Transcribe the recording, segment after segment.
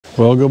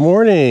Well, good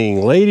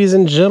morning, ladies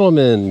and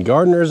gentlemen,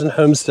 gardeners and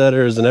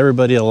homesteaders and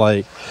everybody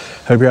alike.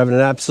 Hope you're having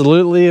an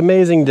absolutely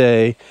amazing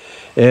day.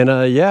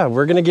 And yeah,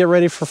 we're gonna get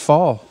ready for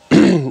fall.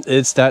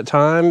 It's that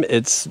time,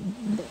 it's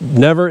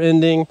never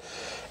ending,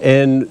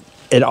 and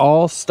it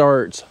all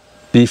starts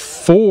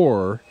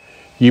before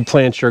you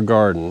plant your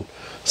garden.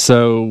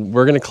 So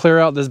we're gonna clear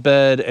out this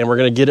bed and we're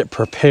gonna get it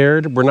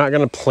prepared. We're not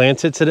gonna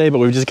plant it today, but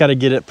we've just gotta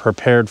get it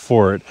prepared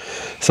for it.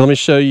 So let me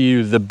show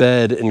you the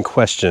bed in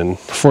question.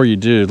 Before you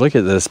do, look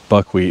at this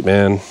buckwheat,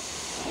 man.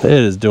 It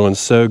is doing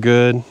so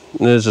good.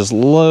 It is just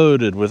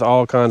loaded with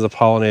all kinds of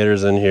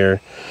pollinators in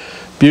here.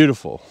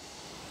 Beautiful.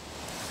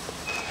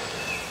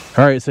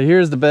 All right, so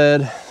here's the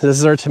bed. This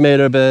is our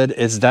tomato bed.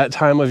 It's that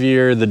time of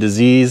year, the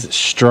disease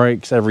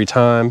strikes every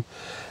time.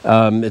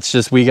 It's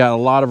just, we got a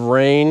lot of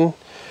rain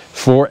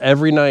for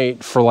every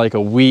night for like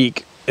a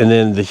week, and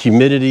then the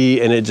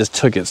humidity, and it just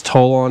took its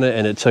toll on it,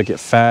 and it took it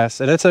fast,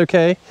 and it's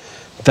okay.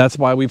 That's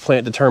why we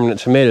plant determinate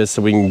tomatoes,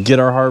 so we can get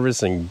our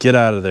harvest and get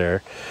out of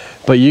there.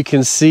 But you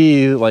can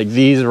see like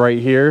these right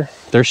here,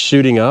 they're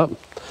shooting up,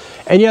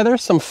 and yeah,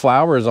 there's some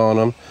flowers on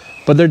them,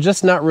 but they're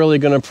just not really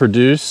going to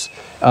produce.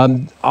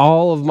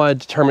 All of my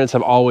determinants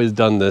have always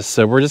done this,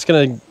 so we're just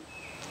going to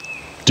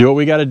do what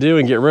we got to do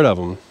and get rid of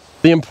them.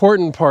 The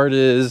important part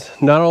is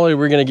not only are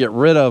we going to get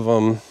rid of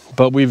them,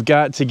 but we've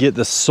got to get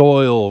the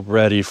soil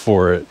ready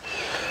for it.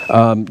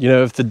 You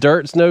know, if the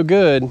dirt's no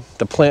good,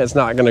 the plant's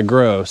not going to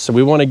grow. So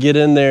we want to get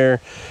in there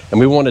and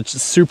we want to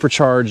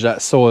supercharge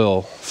that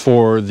soil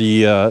for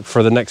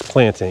the next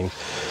planting.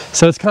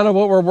 So it's kind of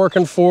what we're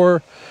working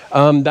for.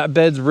 That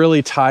bed's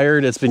really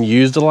tired. It's been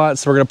used a lot.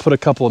 So we're going to put a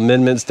couple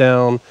amendments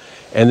down,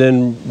 and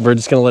then we're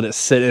just going to let it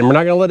sit. And we're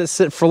not going to let it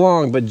sit for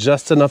long, but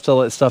just enough to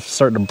let stuff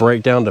start to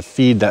break down to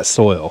feed that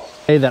soil.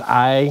 That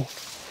I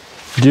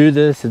do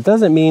this, it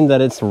doesn't mean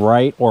that it's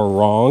right or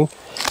wrong.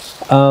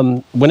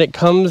 When it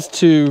comes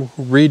to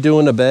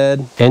redoing a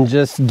bed and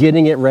just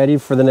getting it ready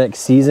for the next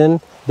season,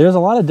 there's a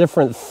lot of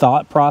different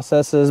thought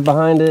processes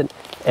behind it,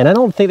 and I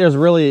don't think there's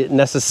really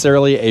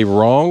necessarily a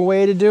wrong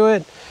way to do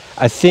it.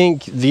 I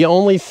think the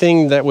only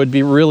thing that would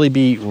really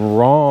be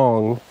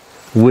wrong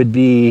would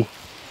be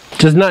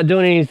just not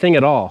doing anything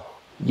at all.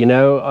 You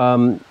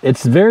know,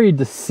 it's very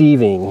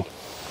deceiving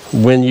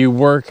when you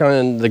work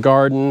on the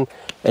garden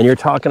and you're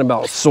talking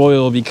about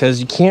soil, because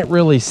you can't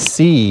really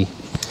see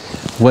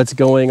what's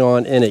going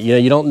on in it. You know,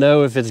 you don't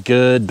know if it's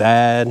good,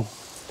 bad,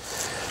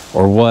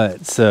 or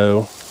what.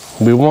 So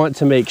we want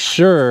to make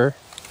sure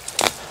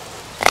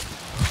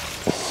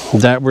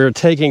that we're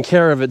taking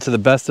care of it to the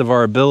best of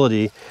our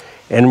ability,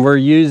 and we're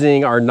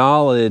using our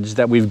knowledge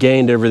that we've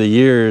gained over the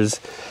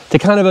years to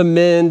kind of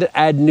amend,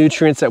 add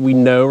nutrients that we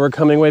know are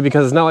coming away,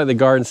 because it's not like the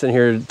garden's sitting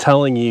here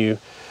telling you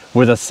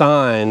with a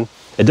sign.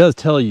 It does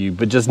tell you,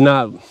 but just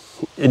not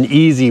an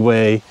easy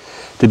way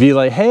to be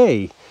like,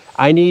 hey,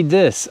 I need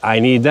this, I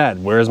need that,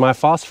 where's my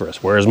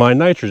phosphorus, where's my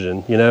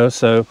nitrogen, you know?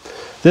 So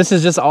this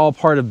is just all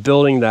part of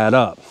building that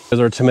up. Those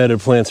are tomato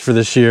plants for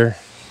this year.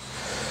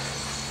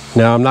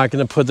 Now I'm not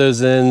going to put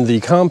those in the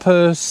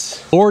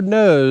compost. Lord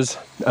knows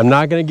I'm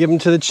not going to give them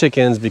to the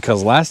chickens,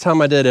 because last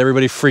time I did,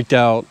 everybody freaked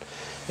out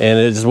and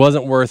it just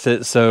wasn't worth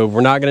it. So we're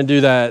not going to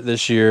do that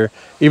this year,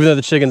 even though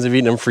the chickens have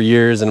eaten them for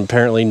years, and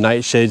apparently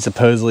nightshades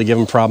supposedly give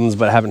them problems,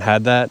 but haven't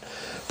had that.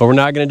 But we're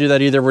not going to do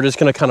that either. We're just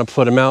going to kind of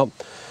put them out.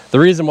 The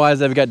reason why is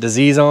they've got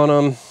disease on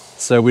them,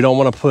 so we don't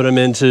want to put them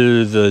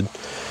into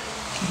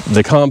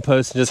the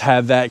compost and just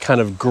have that kind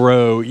of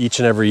grow each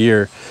and every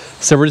year.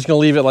 So we're just going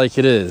to leave it like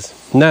it is.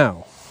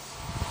 Now,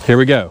 here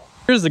we go.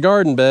 Here's the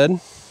garden bed.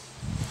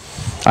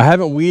 I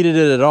haven't weeded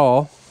it at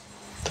all.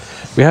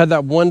 We had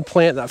that one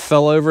plant that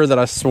fell over that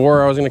I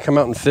swore I was going to come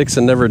out and fix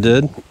and never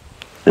did.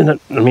 And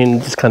I mean,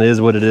 it just kind of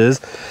is what it is.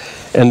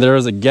 And there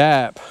was a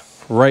gap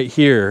right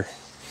here,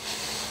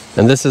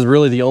 and this is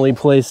really the only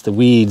place the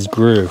weeds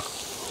grew.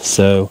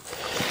 So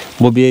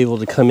we'll be able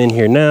to come in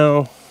here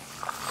now,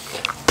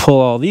 pull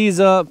all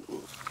these up,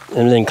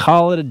 and then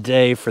call it a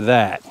day for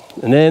that.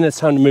 And then it's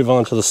time to move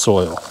on to the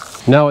soil.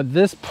 Now at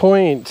this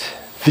point,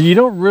 you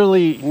don't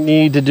really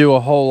need to do a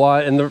whole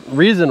lot, and the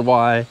reason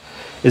why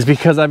is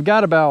because I've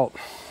got about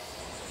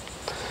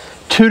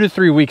 2 to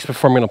 3 weeks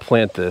before I'm going to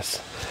plant this,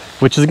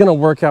 which is going to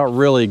work out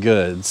really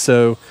good.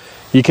 So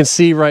you can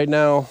see right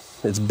now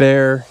it's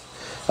bare.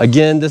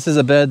 Again, this is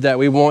a bed that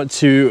we want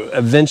to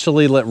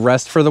eventually let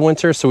rest for the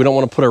winter, so we don't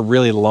want to put a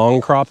really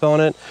long crop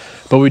on it,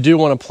 but we do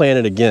want to plant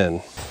it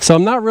again. So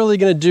I'm not really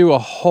going to do a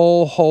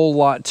whole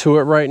lot to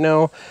it right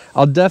now.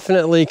 I'll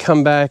definitely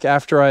come back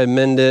after I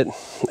amend it,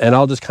 and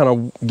I'll just kind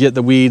of get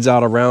the weeds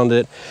out around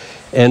it.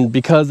 And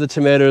because the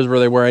tomatoes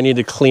were I need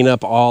to clean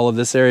up all of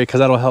this area, because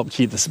that'll help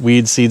keep the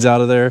weed seeds out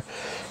of there,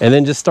 and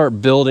then just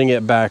start building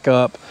it back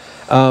up.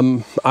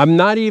 I'm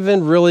not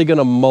even really going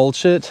to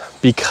mulch it,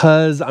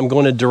 because I'm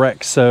going to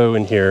direct sow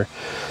in here.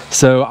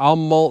 So I'll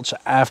mulch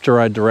after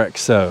I direct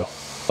sow.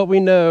 What we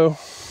know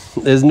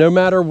is no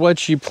matter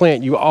what you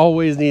plant, you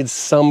always need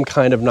some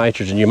kind of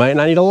nitrogen. You might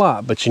not need a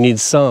lot, but you need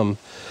some.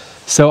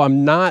 So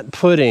I'm not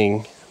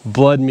putting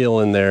blood meal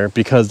in there,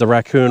 because the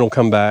raccoon will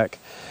come back.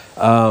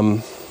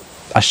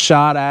 I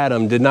shot at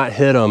him, did not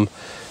hit him,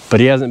 but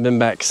he hasn't been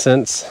back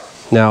since.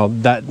 Now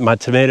that my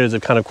tomatoes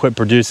have kind of quit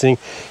producing,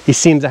 he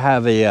seems to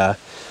have a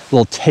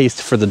little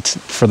taste for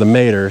the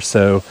mater.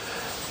 So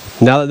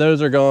now that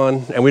those are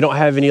gone and we don't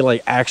have any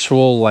like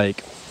actual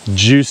like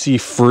juicy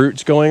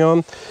fruits going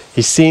on,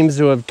 he seems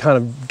to have kind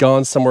of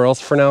gone somewhere else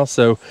for now.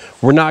 So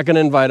we're not going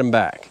to invite him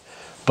back.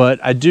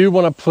 But I do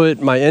want to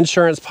put my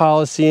insurance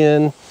policy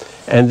in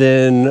and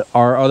then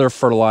our other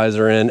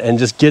fertilizer in and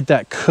just get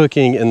that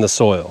cooking in the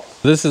soil.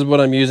 This is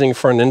what I'm using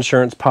for an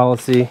insurance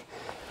policy.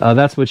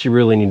 That's what you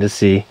really need to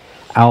see.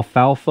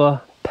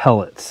 Alfalfa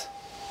pellets.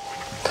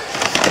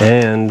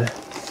 And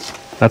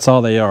that's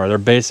all they are. They're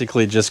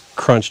basically just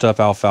crunched up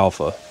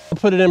alfalfa. I'll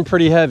put it in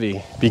pretty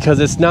heavy because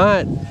it's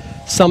not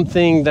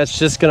something that's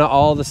just gonna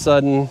all of a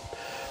sudden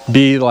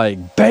be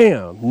like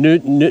bam,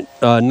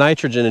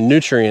 nitrogen and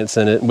nutrients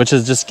in it, which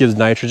is just gives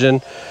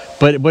nitrogen.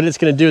 But what it's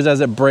going to do is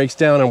as it breaks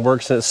down and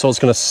works in its soil, it's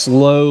going to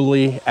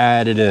slowly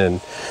add it in.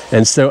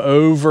 And so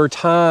over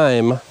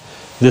time,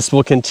 this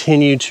will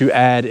continue to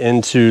add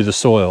into the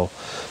soil.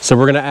 So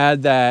we're going to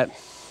add that,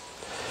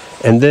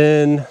 and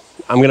then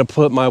I'm going to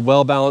put my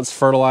well-balanced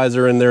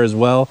fertilizer in there as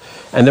well,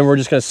 and then we're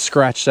just going to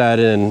scratch that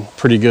in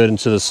pretty good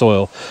into the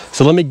soil.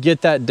 So let me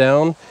get that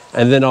down,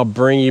 and then I'll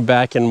bring you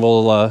back and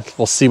we'll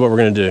see what we're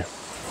going to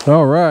do.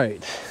 All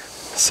right,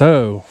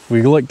 so if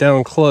we look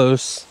down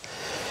close,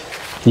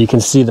 you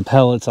can see the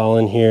pellets all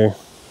in here,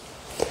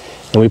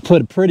 and we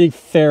put a pretty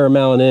fair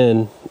amount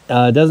in.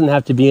 It doesn't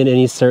have to be in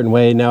any certain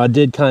way. Now I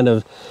did kind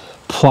of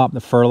plop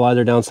the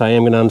fertilizer down, so I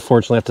am going to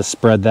unfortunately have to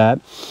spread that.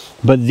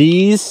 But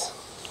these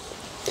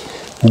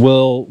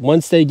will,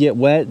 once they get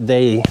wet,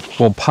 they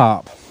will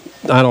pop.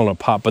 I don't know,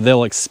 pop, but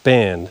they'll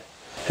expand.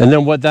 And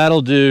then what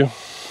that'll do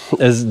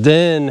is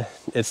then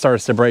it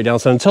starts to break down.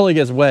 So until it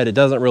gets wet, it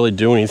doesn't really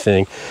do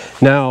anything.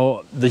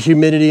 Now, the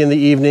humidity in the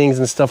evenings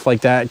and stuff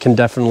like that can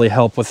definitely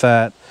help with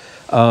that.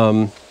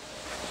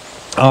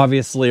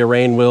 Obviously, a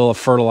rain wheel, a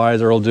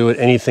fertilizer will do it,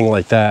 anything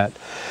like that.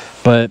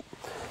 But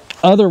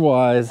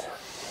otherwise,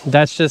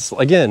 that's just,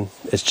 again,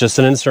 it's just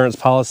an insurance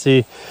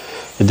policy.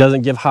 It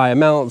doesn't give high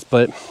amounts,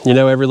 but you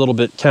know, every little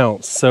bit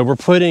counts. So we're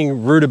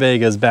putting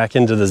rutabagas back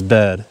into this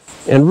bed.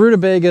 And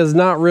rutabaga is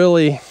not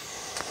really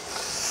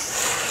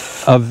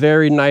a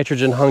very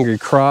nitrogen hungry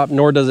crop,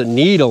 nor does it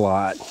need a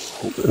lot.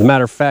 As a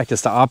matter of fact,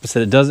 it's the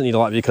opposite. It doesn't need a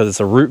lot because it's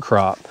a root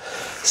crop.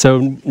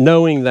 So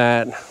knowing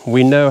that,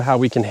 we know how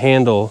we can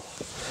handle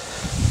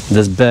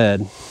this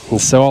bed.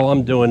 And so all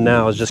I'm doing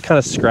now is just kind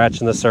of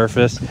scratching the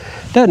surface.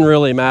 Doesn't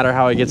really matter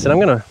how it gets in. I'm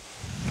gonna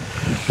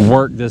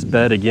work this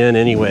bed again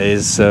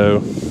anyways, so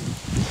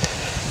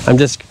I'm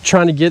just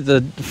trying to get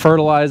the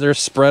fertilizer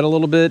spread a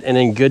little bit and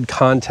in good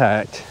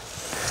contact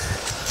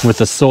with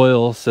the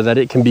soil so that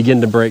it can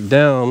begin to break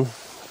down,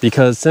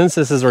 because since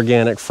this is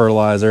organic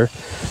fertilizer,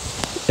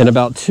 in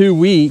about 2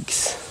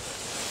 weeks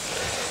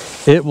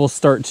it will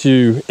start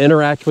to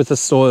interact with the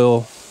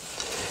soil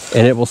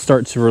and it will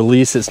start to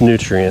release its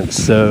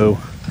nutrients. So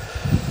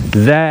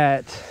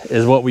that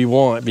is what we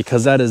want,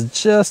 because that is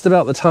just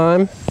about the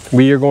time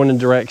we are going to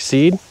direct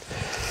seed.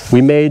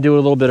 We may do it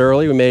a little bit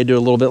early, we may do it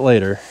a little bit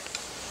later.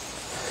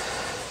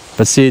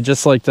 But see,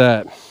 just like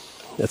that,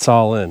 it's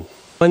all in.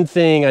 One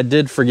thing I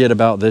did forget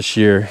about this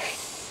year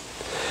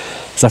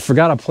is I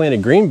forgot I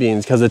planted green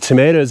beans because the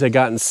tomatoes had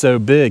gotten so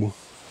big.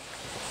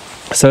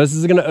 So this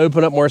is gonna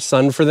open up more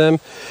sun for them,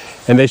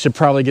 and they should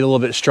probably get a little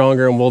bit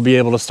stronger, and we'll be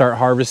able to start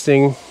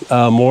harvesting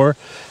more.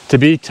 To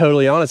be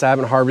totally honest, I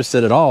haven't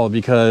harvested at all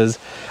because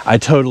I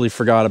totally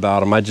forgot about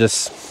them. I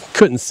just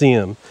couldn't see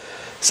them.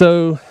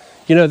 So,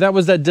 you know, that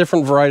was that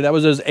different variety. That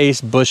was those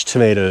Ace Bush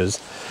tomatoes.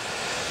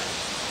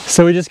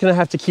 So we're just gonna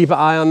have to keep an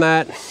eye on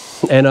that,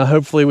 and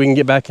hopefully we can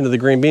get back into the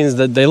green beans.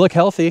 They look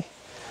healthy,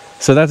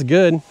 so that's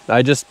good.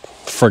 I just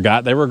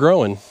forgot they were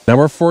growing. Now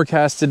we're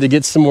forecasted to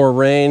get some more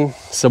rain,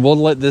 so we'll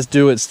let this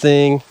do its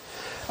thing.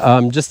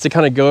 Just to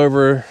kind of go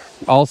over,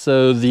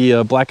 also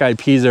the black-eyed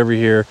peas over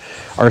here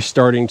are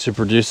starting to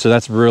produce, so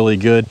that's really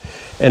good.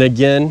 And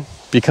again,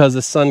 because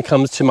the sun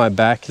comes to my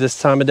back this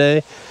time of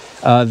day,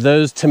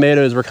 those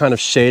tomatoes were kind of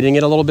shading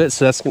it a little bit,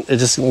 so it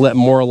just let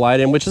more light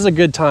in, which is a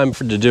good time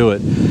to do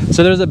it.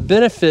 So there's a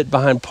benefit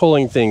behind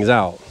pulling things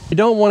out. You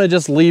don't want to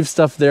just leave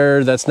stuff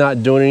there that's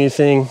not doing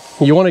anything.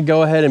 You want to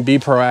go ahead and be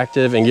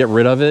proactive and get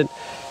rid of it,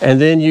 and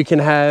then you can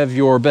have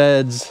your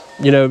beds,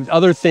 you know,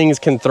 other things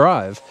can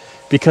thrive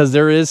because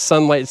there is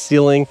sunlight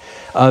stealing,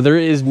 there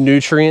is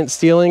nutrient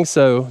stealing.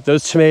 So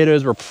those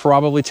tomatoes were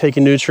probably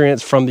taking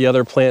nutrients from the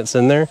other plants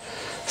in there.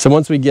 So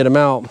once we get them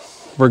out,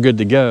 we're good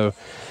to go.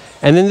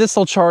 And then this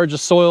will charge the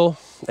soil,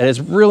 and it's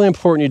really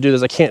important you do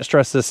this. I can't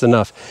stress this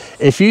enough.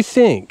 If you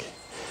think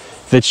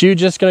that you're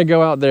just gonna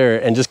go out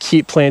there and just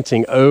keep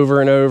planting over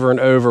and over and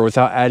over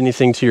without adding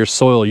anything to your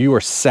soil, you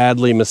are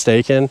sadly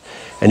mistaken,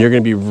 and you're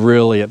gonna be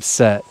really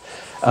upset.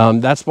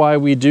 That's why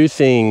we do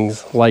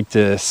things like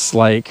this,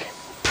 like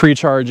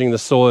pre-charging the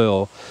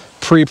soil,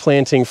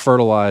 pre-planting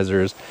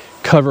fertilizers,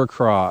 cover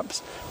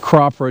crops,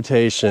 crop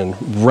rotation,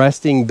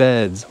 resting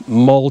beds,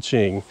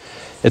 mulching.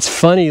 It's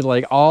funny,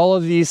 like all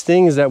of these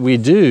things that we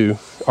do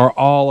are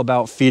all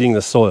about feeding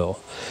the soil.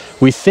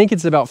 We think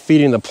it's about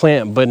feeding the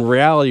plant, but in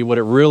reality, what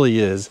it really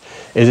is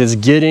it's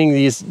getting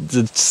the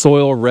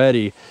soil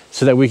ready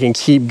so that we can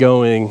keep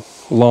going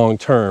long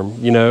term.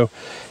 You know,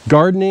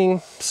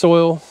 gardening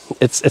soil,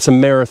 it's a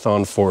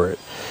marathon for it.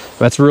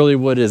 That's really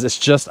what it is. It's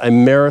just a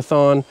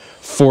marathon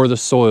for the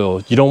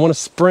soil. You don't want to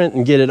sprint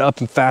and get it up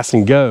and fast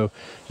and go.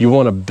 You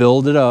want to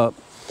build it up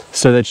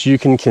so that you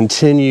can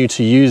continue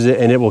to use it,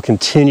 and it will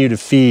continue to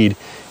feed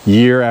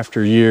year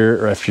after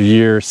year after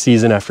year,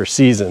 season after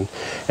season.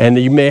 And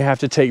you may have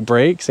to take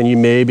breaks and you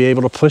may be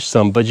able to push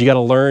some, but you got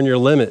to learn your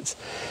limits.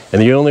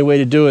 And the only way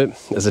to do it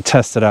is to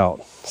test it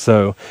out.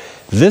 So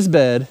this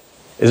bed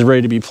is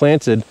ready to be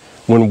planted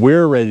when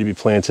we're ready to be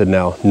planted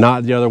now,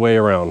 not the other way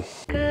around.